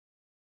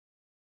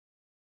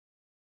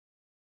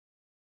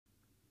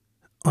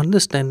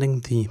Understanding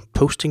the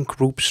posting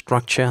group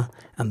structure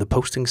and the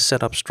posting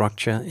setup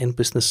structure in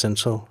Business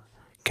Central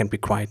can be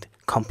quite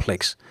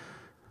complex.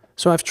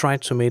 So I've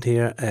tried to make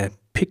here a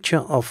picture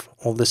of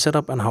all the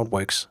setup and how it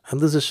works.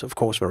 And this is of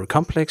course very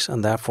complex,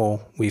 and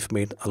therefore we've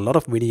made a lot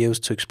of videos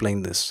to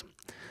explain this.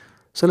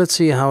 So let's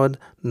see how it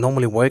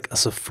normally works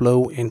as a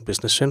flow in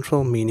Business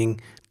Central, meaning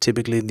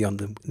typically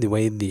the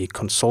way the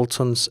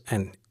consultants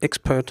and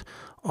expert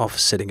of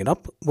setting it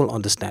up will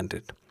understand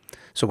it.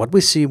 So what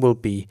we see will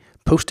be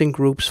posting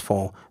groups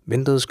for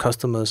vendors,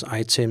 customers,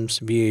 items,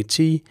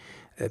 VAT,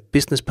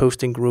 business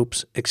posting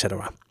groups,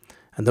 etc.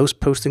 And those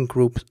posting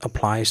groups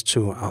applies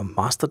to our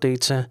master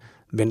data,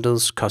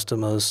 vendors,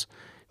 customers,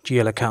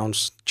 GL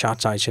accounts,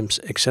 charge items,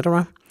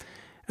 etc.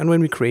 And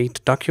when we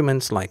create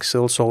documents like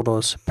sales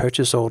orders,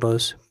 purchase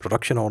orders,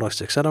 production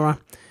orders, etc.,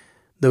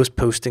 those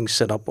posting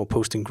setup or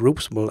posting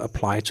groups will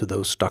apply to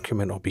those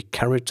documents or be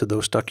carried to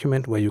those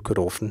documents where you could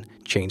often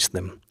change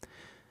them.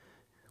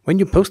 When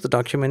you post the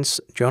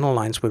documents, journal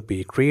lines will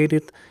be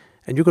created,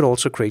 and you could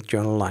also create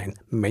journal line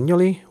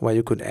manually where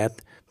you could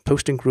add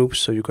posting groups,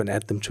 so you can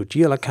add them to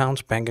GL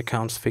accounts, bank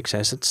accounts, fixed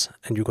assets,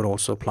 and you could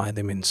also apply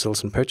them in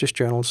sales and purchase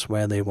journals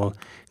where they will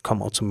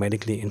come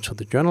automatically into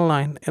the journal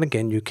line, and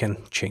again you can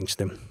change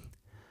them.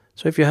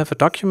 So if you have a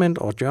document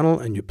or journal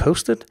and you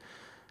post it,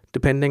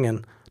 depending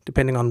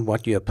on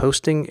what you are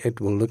posting,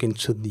 it will look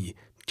into the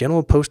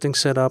general posting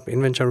setup,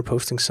 inventory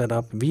posting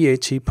setup,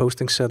 VAT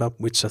posting setup,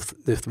 which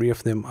the three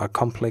of them are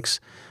complex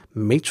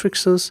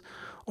matrices,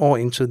 or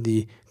into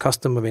the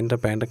customer, vendor,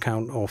 bank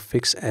account, or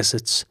fixed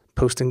assets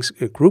posting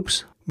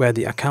groups, where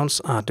the accounts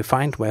are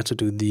defined where to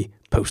do the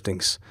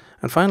postings.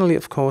 And finally,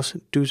 of course,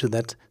 due to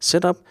that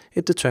setup,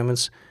 it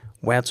determines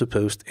where to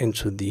post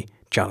into the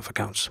chart of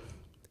accounts.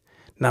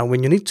 Now,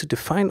 when you need to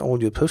define all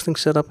your posting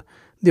setup,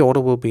 the order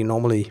will be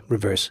normally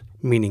reverse,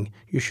 meaning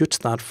you should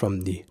start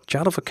from the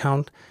chart of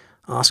account,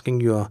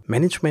 asking your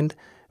management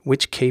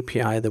which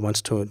KPI they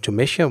want to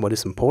measure, what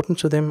is important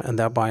to them, and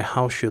thereby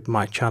how should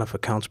my chart of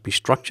accounts be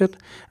structured,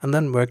 and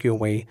then work your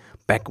way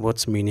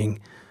backwards, meaning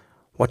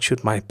what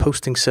should my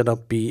posting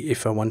setup be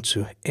if I want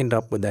to end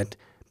up with that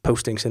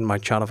postings in my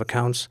chart of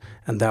accounts,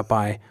 and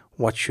thereby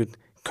what should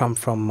come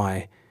from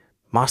my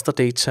master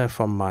data,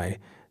 from my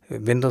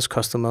vendors,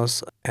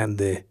 customers, and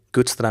the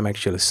goods that I'm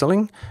actually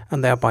selling,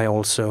 and thereby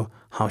also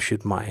how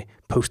should my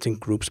posting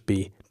groups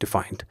be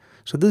defined.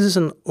 So this is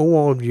an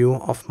overall view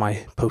of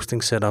my posting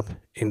setup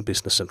in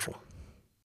Business Central.